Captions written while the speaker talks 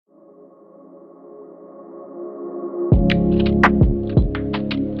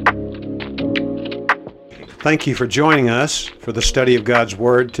Thank you for joining us for the study of God's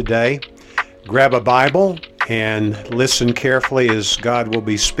Word today. Grab a Bible and listen carefully as God will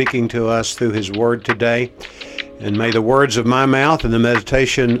be speaking to us through His Word today. And may the words of my mouth and the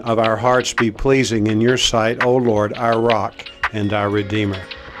meditation of our hearts be pleasing in your sight, O Lord, our rock and our Redeemer.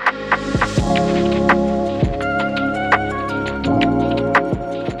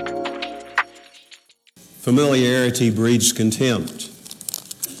 Familiarity breeds contempt.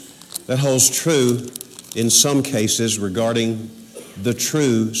 That holds true in some cases regarding the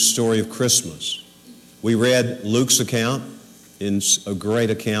true story of Christmas. We read Luke's account, in a great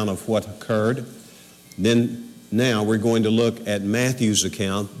account of what occurred. Then now we're going to look at Matthew's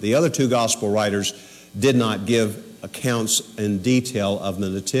account. The other two gospel writers did not give accounts in detail of the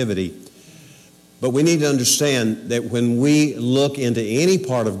nativity. But we need to understand that when we look into any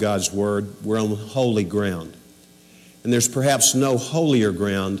part of God's Word, we're on holy ground. And there's perhaps no holier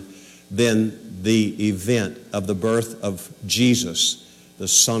ground than the event of the birth of Jesus, the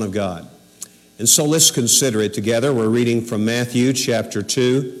Son of God. And so let's consider it together. We're reading from Matthew chapter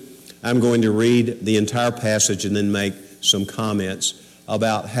 2. I'm going to read the entire passage and then make some comments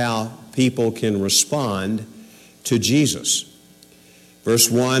about how people can respond to Jesus. Verse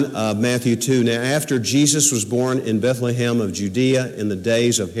 1 of Matthew 2, Now after Jesus was born in Bethlehem of Judea in the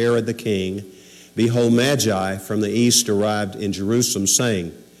days of Herod the king, behold, Magi from the east arrived in Jerusalem,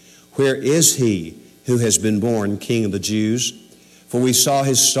 saying, Where is he who has been born King of the Jews? For we saw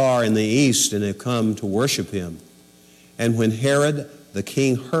his star in the east and have come to worship him. And when Herod the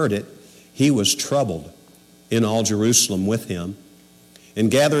king heard it, he was troubled, in all Jerusalem with him. And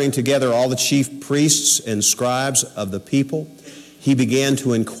gathering together all the chief priests and scribes of the people, he began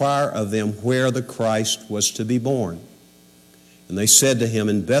to inquire of them where the Christ was to be born. And they said to him,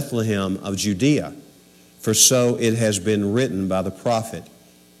 In Bethlehem of Judea, for so it has been written by the prophet,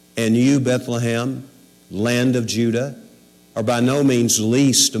 And you, Bethlehem, land of Judah, are by no means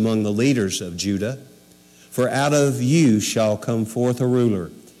least among the leaders of Judah, for out of you shall come forth a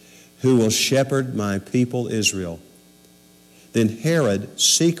ruler who will shepherd my people Israel. Then Herod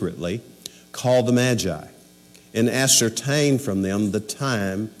secretly called the Magi and ascertained from them the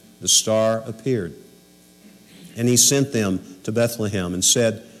time the star appeared. And he sent them to Bethlehem and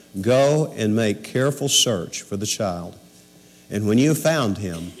said, Go and make careful search for the child. And when you have found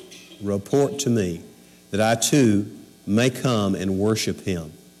him, report to me, that I too may come and worship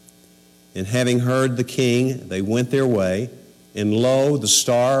him. And having heard the king, they went their way, and lo, the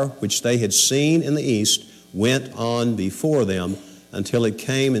star which they had seen in the east went on before them until it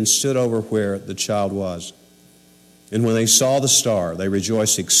came and stood over where the child was. And when they saw the star, they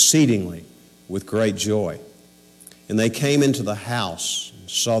rejoiced exceedingly with great joy. And they came into the house and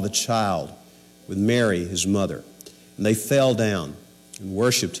saw the child with Mary, his mother. And they fell down and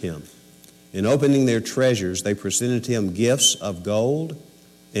worshipped him. And opening their treasures, they presented to him gifts of gold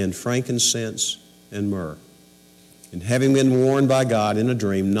and frankincense and myrrh. And having been warned by God in a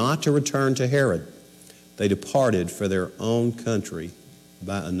dream not to return to Herod, they departed for their own country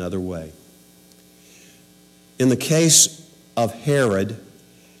by another way. In the case of Herod,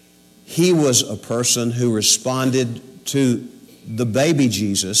 he was a person who responded to the baby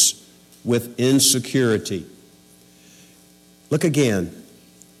Jesus with insecurity. Look again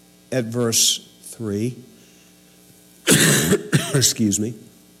at verse 3. Excuse me.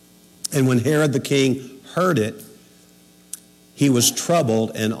 And when Herod the king heard it, he was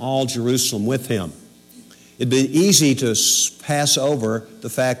troubled, and all Jerusalem with him. It'd be easy to pass over the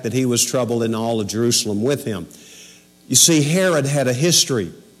fact that he was troubled and all of Jerusalem with him. You see, Herod had a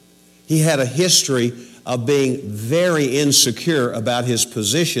history. He had a history of being very insecure about his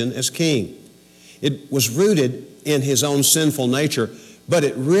position as king. It was rooted in his own sinful nature, but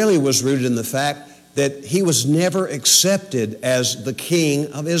it really was rooted in the fact that he was never accepted as the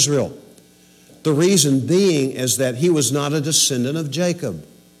king of Israel. The reason being is that he was not a descendant of Jacob.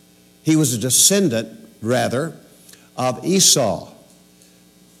 He was a descendant, rather, of Esau,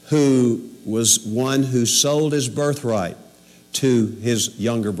 who was one who sold his birthright to his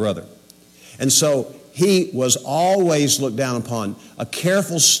younger brother. And so he was always looked down upon. A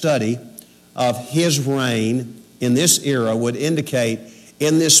careful study of his reign in this era would indicate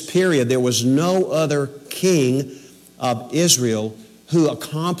in this period there was no other king of Israel who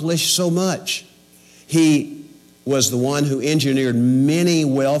accomplished so much. He was the one who engineered many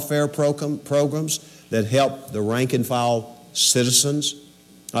welfare programs that helped the rank and file citizens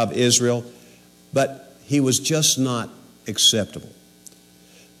of Israel, but he was just not acceptable.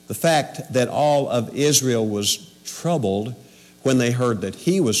 The fact that all of Israel was troubled when they heard that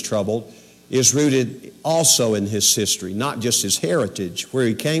he was troubled is rooted also in his history, not just his heritage, where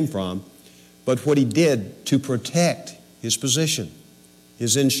he came from, but what he did to protect his position.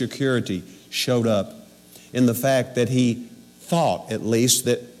 His insecurity showed up in the fact that he thought, at least,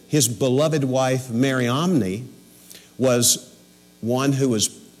 that his beloved wife, Mariamne, was one who was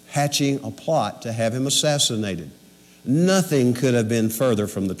hatching a plot to have him assassinated. Nothing could have been further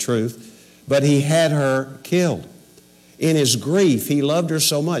from the truth, but he had her killed. In his grief, he loved her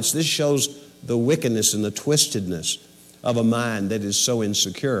so much. This shows the wickedness and the twistedness of a mind that is so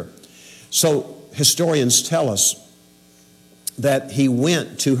insecure. So historians tell us that he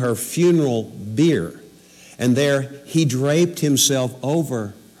went to her funeral bier, and there he draped himself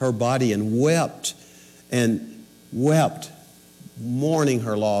over her body and wept, mourning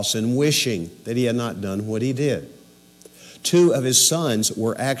her loss and wishing that he had not done what he did. 2 of his sons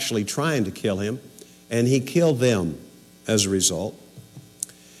were actually trying to kill him, and he killed them as a result.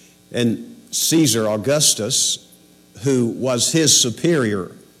 And Caesar Augustus, who was his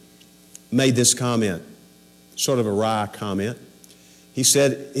superior, made this comment, sort of a wry comment. He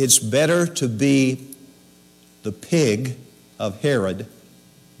said, "It's better to be the pig of Herod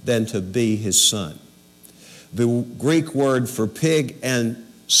than to be his son." The Greek word for pig and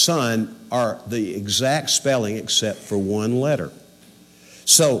son are the exact spelling except for one letter.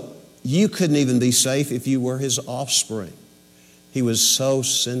 So you couldn't even be safe if you were his offspring. He was so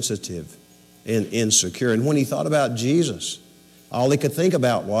sensitive and insecure. And when he thought about Jesus, all he could think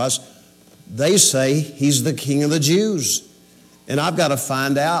about was, they say he's the King of the Jews, and I've got to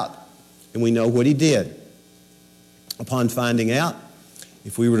find out. And we know what he did. Upon finding out,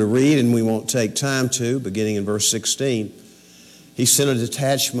 if we were to read, and we won't take time to, beginning in verse 16, he sent a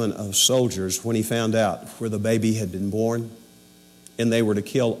detachment of soldiers when he found out where the baby had been born, and they were to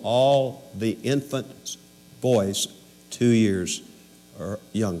kill all the infant boys 2 years or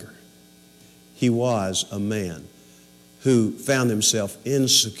younger. He was a man who found himself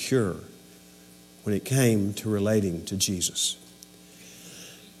insecure when it came to relating to Jesus.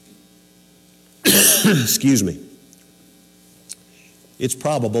 Excuse me. It's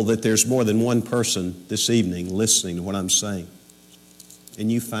probable that there's more than one person this evening listening to what I'm saying,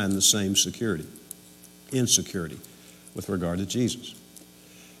 and you find the same insecurity with regard to Jesus.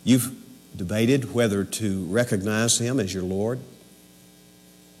 You've debated whether to recognize him as your Lord,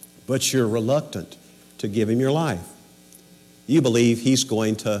 but you're reluctant to give him your life. You believe he's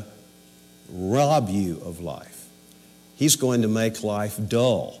going to rob you of life. He's going to make life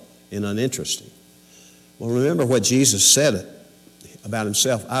dull and uninteresting. Well, remember what Jesus said about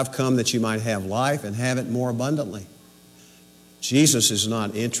himself. I've come that you might have life and have it more abundantly. Jesus is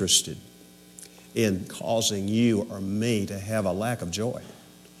not interested in causing you or me to have a lack of joy.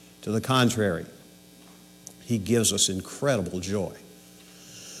 To the contrary, he gives us incredible joy.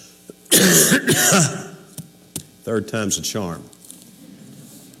 Third time's a charm.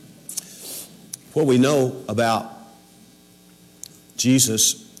 What we know about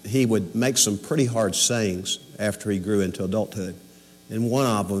Jesus, he would make some pretty hard sayings after he grew into adulthood. And one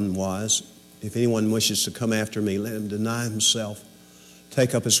of them was, if anyone wishes to come after me, let him deny himself,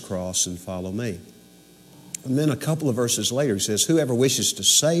 take up his cross, and follow me. And then a couple of verses later, he says, whoever wishes to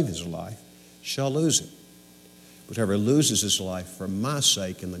save his life shall lose it. But whoever loses his life for my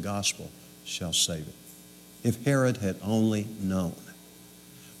sake in the gospel shall save it. If Herod had only known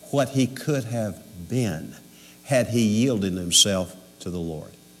what he could have been had he yielded himself to the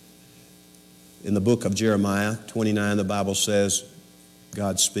Lord. In the book of Jeremiah 29, the Bible says,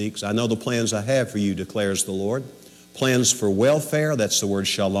 God speaks, I know the plans I have for you, declares the Lord. Plans for welfare, that's the word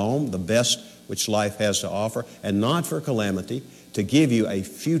shalom, the best which life has to offer, and not for calamity, to give you a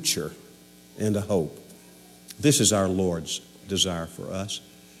future and a hope. This is our Lord's desire for us.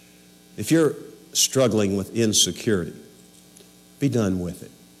 If you're struggling with insecurity, be done with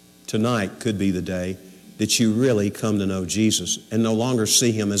it. Tonight could be the day that you really come to know Jesus and no longer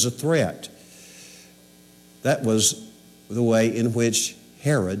see him as a threat. That was the way in which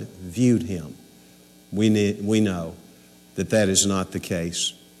Herod viewed him. We know that is not the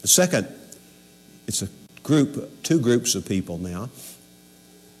case. The second, it's two groups of people now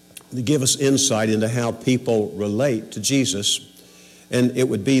that give us insight into how people relate to Jesus, and it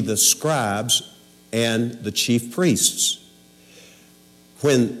would be the scribes and the chief priests.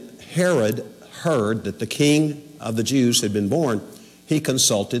 When Herod heard that the king of the Jews had been born, he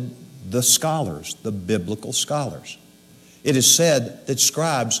consulted the scholars, the biblical scholars. It is said that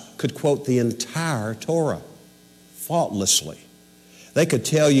scribes could quote the entire Torah faultlessly. They could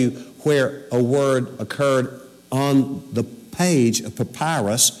tell you where a word occurred on the page of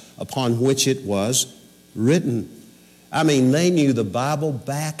papyrus upon which it was written. I mean, they knew the Bible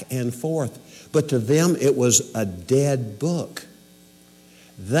back and forth, but to them it was a dead book.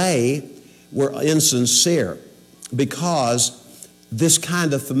 They were insincere, because this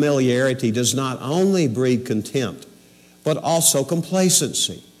kind of familiarity does not only breed contempt, but also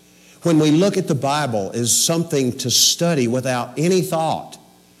complacency. When we look at the Bible as something to study without any thought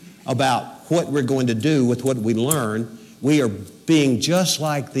about what we're going to do with what we learn, we are being just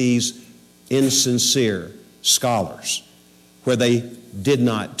like these insincere scholars, where they did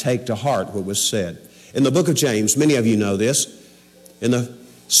not take to heart what was said. In the book of James, many of you know this, in the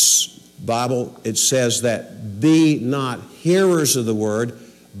Bible it says that be not hearers of the word,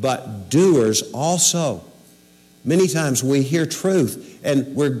 but doers also. Many times we hear truth,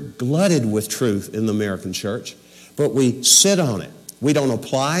 and we're glutted with truth in the American church, but we sit on it. We don't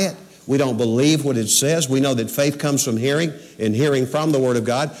apply it. We don't believe what it says. We know that faith comes from hearing, and hearing from the Word of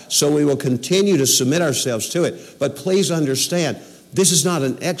God, so we will continue to submit ourselves to it. But please understand, this is not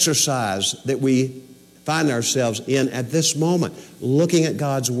an exercise that we find ourselves in at this moment, looking at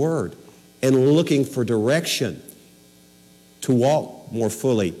God's Word and looking for direction to walk more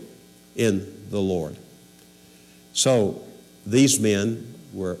fully in the Lord. So these men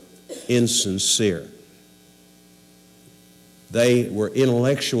were insincere. They were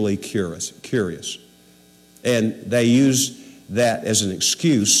intellectually curious. And they used that as an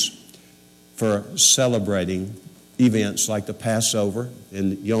excuse for celebrating events like the Passover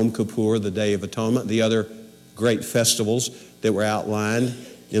and Yom Kippur, the Day of Atonement, the other great festivals that were outlined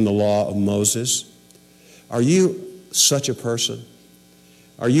in the law of Moses. Are you such a person?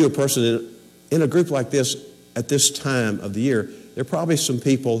 Are you a person in a group like this at this time of the year? There are probably some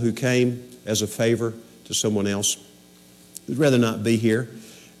people who came as a favor to someone else who'd rather not be here,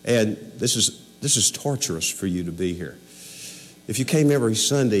 and this is torturous for you to be here. If you came every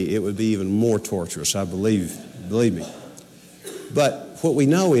Sunday, it would be even more torturous, I believe me. But what we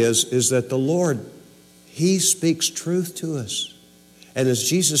know is that the Lord, He speaks truth to us. And as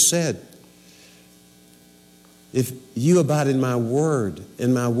Jesus said, if you abide in my word,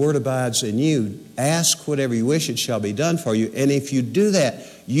 and my word abides in you, ask whatever you wish, it shall be done for you. And if you do that,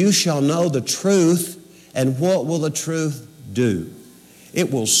 you shall know the truth. And what will the truth do? It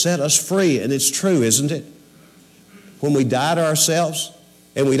will set us free. And it's true, isn't it? When we die to ourselves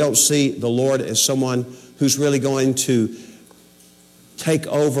and we don't see the Lord as someone who's really going to take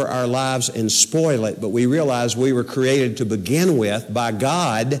over our lives and spoil it, but we realize we were created to begin with by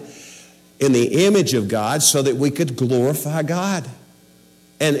God in the image of God so that we could glorify God.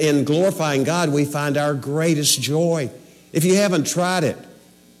 And in glorifying God, we find our greatest joy. If you haven't tried it,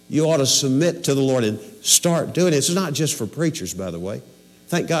 you ought to submit to the Lord and start doing it. It's not just for preachers, by the way.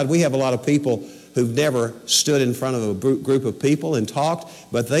 Thank God we have a lot of people who've never stood in front of a group of people and talked,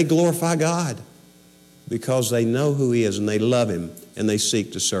 but they glorify God because they know who He is and they love Him and they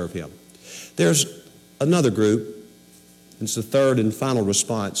seek to serve Him. There's another group, it's the third and final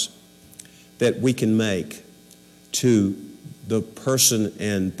response that we can make to the person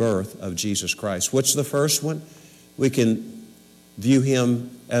and birth of Jesus Christ. What's the first one? We can view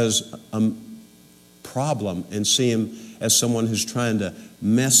Him as a problem and see Him as someone who's trying to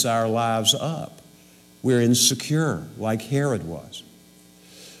mess our lives up. We're insecure, like Herod was.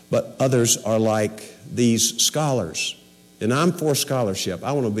 But others are like these scholars. And I'm for scholarship.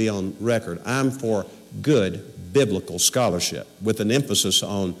 I want to be on record. I'm for good biblical scholarship with an emphasis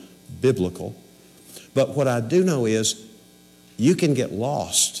on biblical. But what I do know is you can get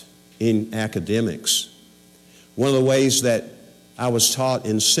lost in academics. One of the ways that I was taught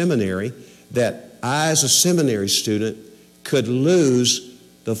in seminary that I, as a seminary student, could lose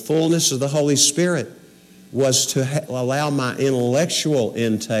the fullness of the Holy Spirit was to allow my intellectual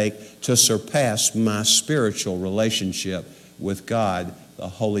intake to surpass my spiritual relationship with God, the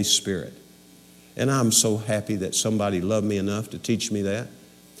Holy Spirit. And I'm so happy that somebody loved me enough to teach me that,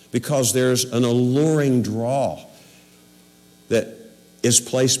 because there's an alluring draw that is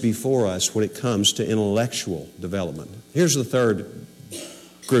placed before us when it comes to intellectual development. Here's the third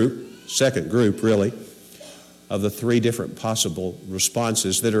group, second group really, of the three different possible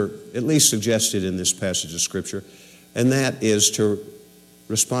responses that are at least suggested in this passage of Scripture, and that is to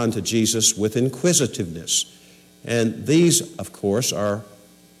respond to Jesus with inquisitiveness. And these, of course, are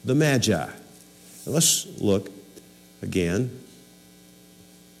the Magi. Now let's look again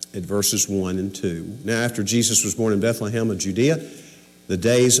at verses 1 and 2. Now, after Jesus was born in Bethlehem of Judea, the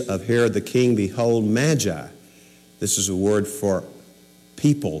days of Herod the king, behold, Magi. This is a word for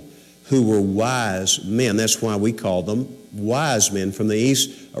people who were wise men. That's why we call them wise men from the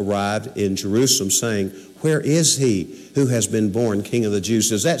east, arrived in Jerusalem, saying, where is He who has been born King of the Jews?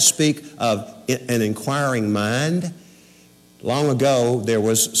 Does that speak of an inquiring mind? Long ago, there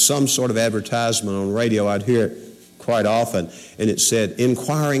was some sort of advertisement on radio. I'd hear it quite often, and it said,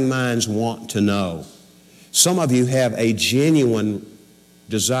 inquiring minds want to know. Some of you have a genuine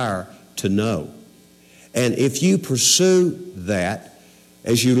desire to know. And if you pursue that,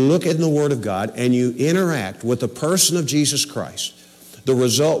 as you look in the Word of God and you interact with the person of Jesus Christ, the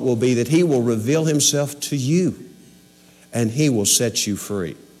result will be that He will reveal Himself to you and He will set you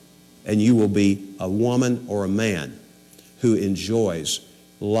free. And you will be a woman or a man who enjoys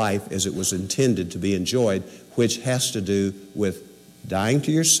life as it was intended to be enjoyed, which has to do with dying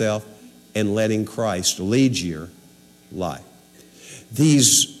to yourself and letting Christ lead your life.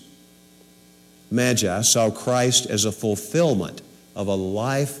 These Magi saw Christ as a fulfillment of a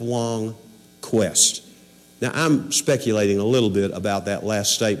lifelong quest. Now, I'm speculating a little bit about that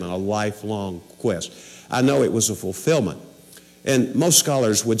last statement, a lifelong quest. I know it was a fulfillment. And most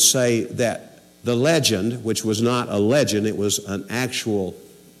scholars would say that the legend, which was not a legend, it was an actual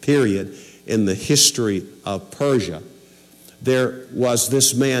period in the history of Persia. There was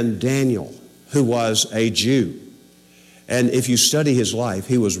this man, Daniel, who was a Jew. And if you study his life,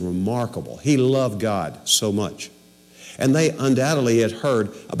 he was remarkable. He loved God so much. And they undoubtedly had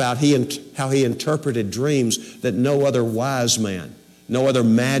heard about how he interpreted dreams that no other wise man, no other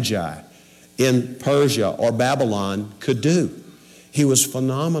magi in Persia or Babylon could do. He was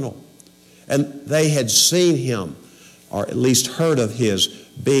phenomenal. And they had seen him, or at least heard of his,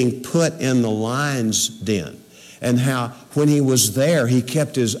 being put in the lion's den. And how when he was there, he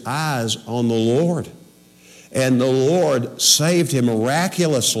kept his eyes on the Lord. And the Lord saved him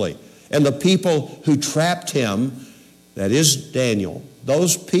miraculously. And the people who trapped him, that is Daniel,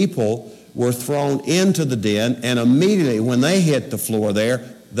 those people were thrown into the den, and immediately when they hit the floor there,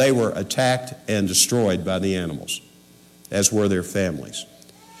 they were attacked and destroyed by the animals, as were their families.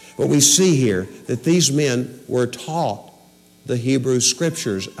 But we see here that these men were taught the Hebrew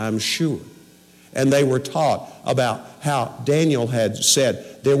Scriptures, I'm sure. And they were taught about how Daniel had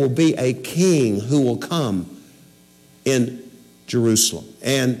said, there will be a king who will come in Jerusalem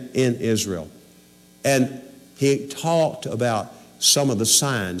and in Israel. And he talked about some of the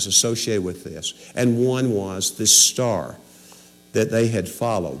signs associated with this. And one was this star that they had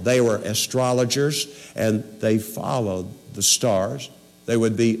followed. They were astrologers, and they followed the stars. They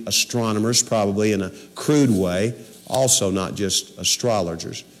would be astronomers, probably in a crude way, also not just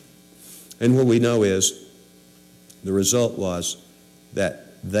astrologers. And what we know is the result was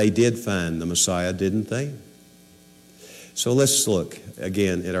that they did find the Messiah, didn't they? So let's look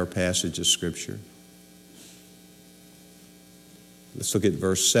again at our passage of Scripture. Let's look at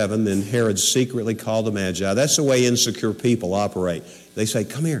verse 7. Then Herod secretly called the Magi. That's the way insecure people operate. They say,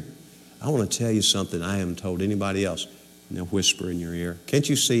 come here. I want to tell you something I haven't told anybody else. And they'll whisper in your ear. Can't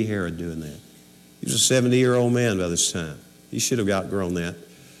you see Herod doing that? He was a 70-year-old man by this time. He should have outgrown that.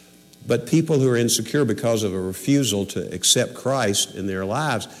 But people who are insecure because of a refusal to accept Christ in their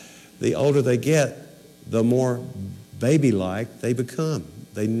lives, the older they get, the more baby-like they become.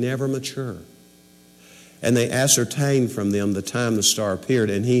 They never mature. And they ascertained from them the time the star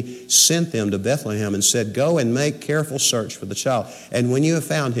appeared, and he sent them to Bethlehem and said, go and make careful search for the child. And when you have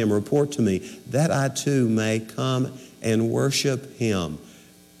found him, report to me, that I too may come and worship him.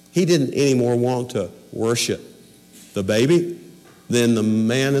 He didn't anymore want to worship the baby than the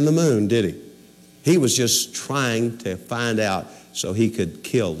man in the moon, did he? He was just trying to find out so he could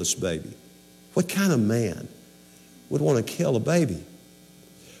kill this baby. What kind of man would want to kill a baby?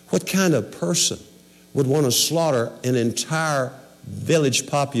 What kind of person would want to slaughter an entire village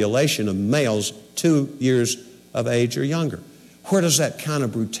population of males 2 years of age or younger? Where does that kind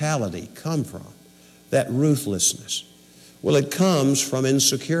of brutality come from? That ruthlessness? Well, it comes from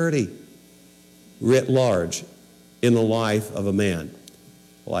insecurity writ large in the life of a man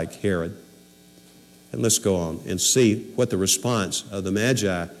like Herod. And let's go on and see what the response of the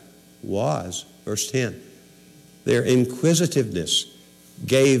Magi was. Verse 10. Their inquisitiveness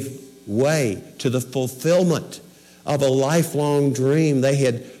gave way to the fulfillment of a lifelong dream. They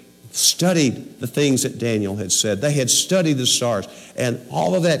had studied the things that Daniel had said. They had studied the stars. And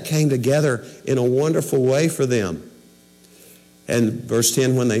all of that came together in a wonderful way for them. And verse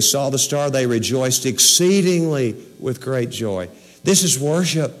 10, when they saw the star, they rejoiced exceedingly with great joy. This is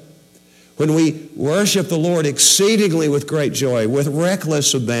worship. When we worship the Lord exceedingly with great joy, with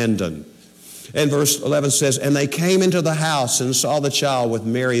reckless abandon. And verse 11 says, and they came into the house and saw the child with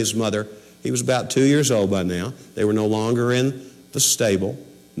Mary his mother. He was about 2 years old by now. They were no longer in the stable,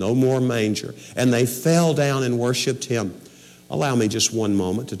 no more manger. And they fell down and worshiped him. Allow me just one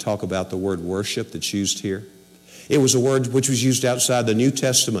moment to talk about the word worship that's used here. It was a word which was used outside the New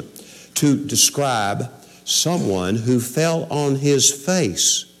Testament to describe someone who fell on his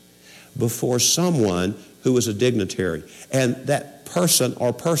face before someone who was a dignitary. And that person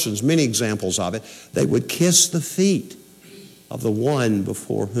or persons, many examples of it, they would kiss the feet of the one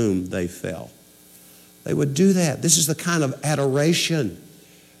before whom they fell. They would do that. This is the kind of adoration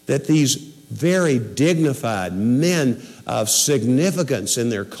that these very dignified men of significance in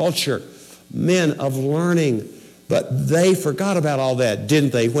their culture, men of learning, but they forgot about all that,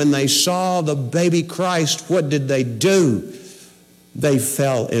 didn't they? When they saw the baby Christ, what did they do? They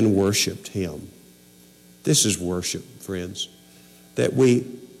fell and worshiped him. This is worship, friends, that we're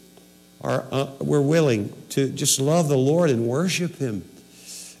willing to just love the Lord and worship him.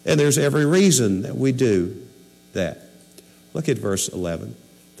 And there's every reason that we do that. Look at verse 11,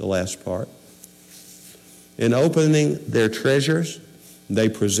 the last part. In opening their treasures, they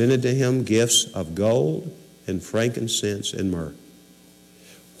presented to him gifts of gold and frankincense and myrrh.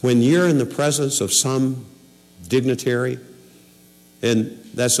 When you're in the presence of some dignitary, and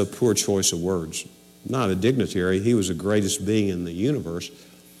that's a poor choice of words, not a dignitary, he was the greatest being in the universe,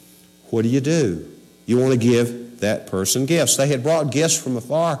 what do? You want to give that person gifts. They had brought gifts from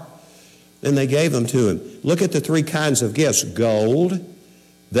afar, and they gave them to him. Look at the three kinds of gifts. Gold,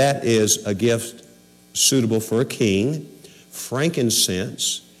 that is a gift suitable for a king.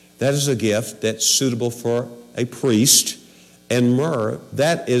 Frankincense, that is a gift that's suitable for a priest. And myrrh,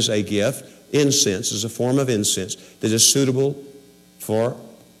 that is a gift, incense is a form of incense, that is suitable for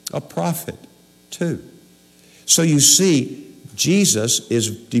a prophet too. So you see, Jesus is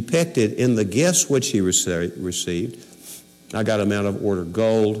depicted in the gifts which he received. I got them out of order.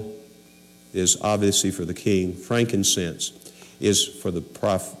 Gold is obviously for the king. Frankincense is for the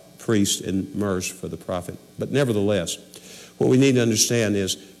priest, and myrrh for the prophet. But nevertheless, what we need to understand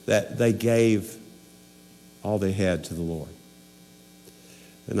is that they gave all they had to the Lord.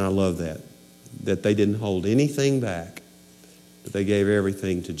 And I love that they didn't hold anything back, but they gave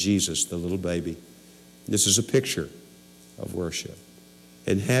everything to Jesus, the little baby. This is a picture of worship.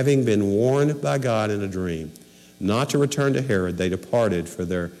 And having been warned by God in a dream not to return to Herod, they departed for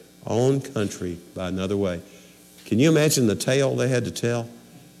their own country by another way. Can you imagine the tale they had to tell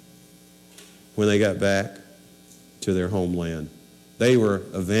when they got back to their homeland? They were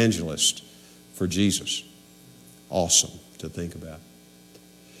evangelists for Jesus. Awesome to think about.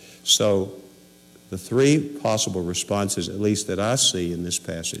 So the three possible responses, at least that I see in this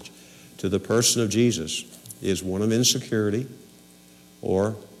passage, to the person of Jesus is one of insecurity,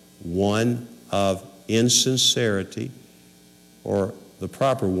 or one of insincerity, or the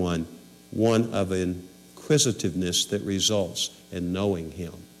proper one of inquisitiveness that results in knowing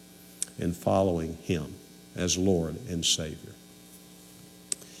him and following him as Lord and Savior.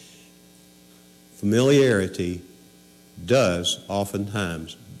 Familiarity does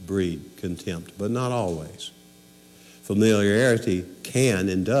oftentimes breed contempt, but not always. Familiarity can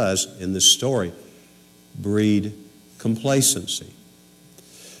and does, in this story, breed complacency.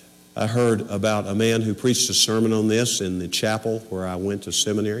 I heard about a man who preached a sermon on this in the chapel where I went to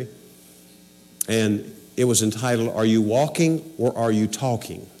seminary, and it was entitled, "Are You Walking or Are You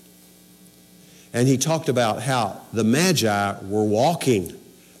Talking?" And he talked about how the Magi were walking.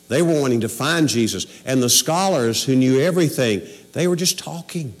 They were wanting to find Jesus. And the scholars who knew everything, they were just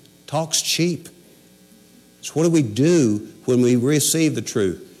talking. Talk's cheap. So what do we do when we receive the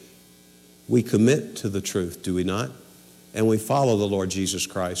truth? We commit to the truth, do we not? And we follow the Lord Jesus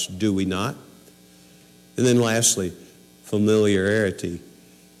Christ, do we not? And then lastly, familiarity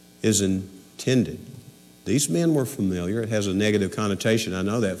is intended. These men were familiar. It has a negative connotation. I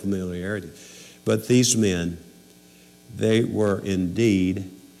know that, familiarity. But these men, they were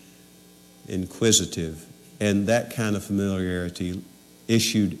indeed inquisitive. And that kind of familiarity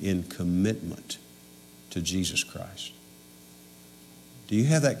issued in commitment to Jesus Christ. Do you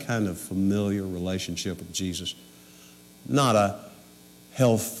have that kind of familiar relationship with Jesus? Not a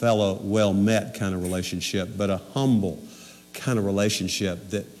hail fellow, well met kind of relationship, but a humble kind of relationship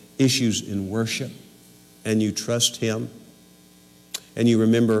that issues in worship, and you trust him, and you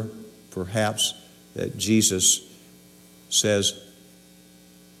remember perhaps that Jesus says,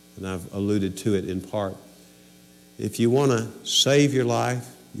 and I've alluded to it in part, if you want to save your life,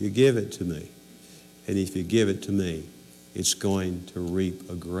 you give it to me. And if you give it to me, it's going to reap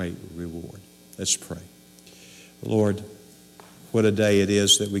a great reward. Let's pray. Lord, what a day it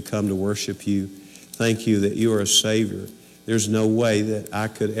is that we come to worship you. Thank you that you are a Savior. There's no way that I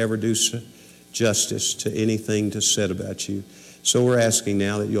could ever do justice to anything to said about you. So we're asking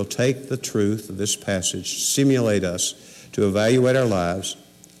now that you'll take the truth of this passage, stimulate us to evaluate our lives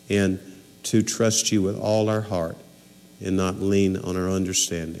and to trust you with all our heart and not lean on our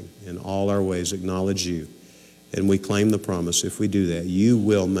understanding. In all our ways acknowledge you. And we claim the promise, if we do that, you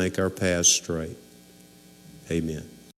will make our paths straight. Amen.